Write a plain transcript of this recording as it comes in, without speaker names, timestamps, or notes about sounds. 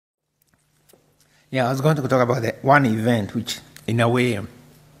Yeah, I was going to talk about one event which, in a way,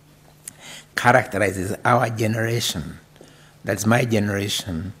 characterizes our generation. That's my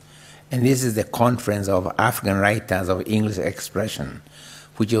generation. And this is the Conference of African Writers of English Expression,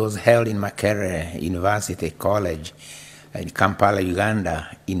 which was held in Makerere University College in Kampala,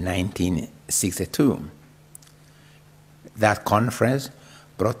 Uganda in 1962. That conference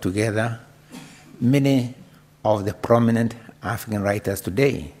brought together many of the prominent African writers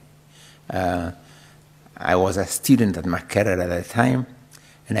today. I was a student at Makerere at the time,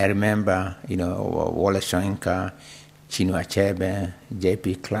 and I remember, Wole Soyinka, Chinua Achebe,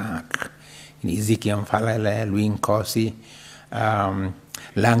 J.P. Clark, Ezekiel Mfalele, Louis Nkosi,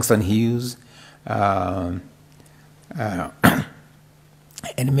 Langston Hughes, and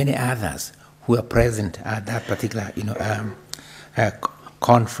many others who were present at that particular,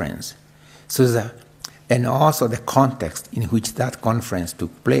 conference. And also the context in which that conference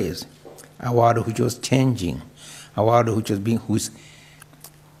took place, a world which was changing, a world which was whose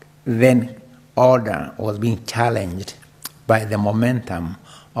then order was being challenged by the momentum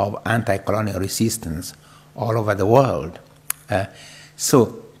of anti-colonial resistance all over the world.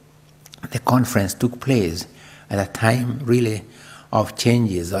 So the conference took place at a time really of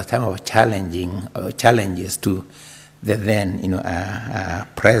changes, a time of challenges to the then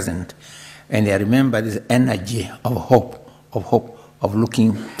present. And I remember this energy of hope, of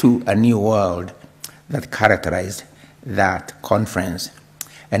looking to a new world that characterized that conference.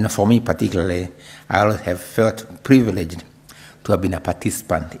 And for me particularly, I always have felt privileged to have been a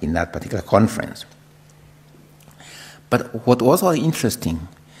participant in that particular conference. But what was also interesting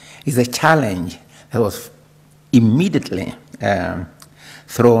is a challenge that was immediately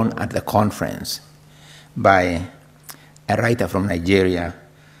thrown at the conference by a writer from Nigeria,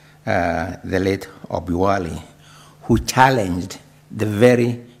 the late Obiwali, who challenged the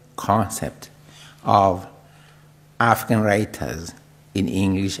very concept of African writers in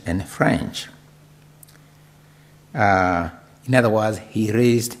English and French. In other words, he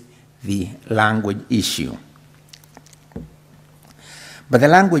raised the language issue. But the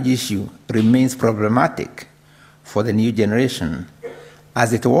language issue remains problematic for the new generation,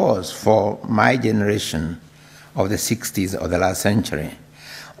 as it was for my generation of the 60s of the last century,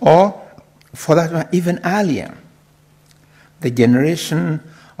 or for that one, even earlier. The generation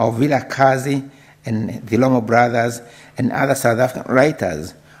of Vilakazi and the Thiong'o brothers and other South African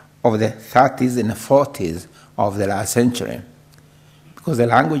writers of the 30s and 40s of the last century. Because the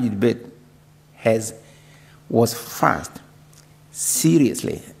language debate was first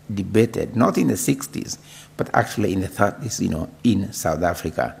seriously debated, not in the 60s, but actually in the 30s, in South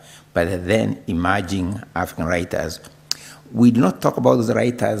Africa, by the then emerging African writers. We do not talk about those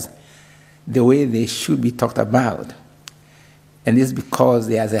writers the way they should be talked about. And this is because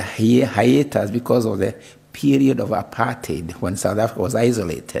there's a hiatus because of the period of apartheid when South Africa was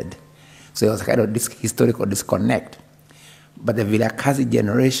isolated. So there was a kind of historical disconnect. But the Vilakazi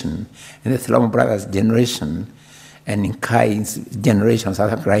generation and the Thiong'o brothers generation and Nkai's generation of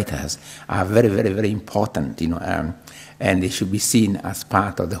South African writers are very, very, very important, and they should be seen as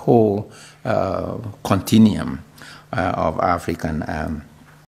part of the whole continuum of African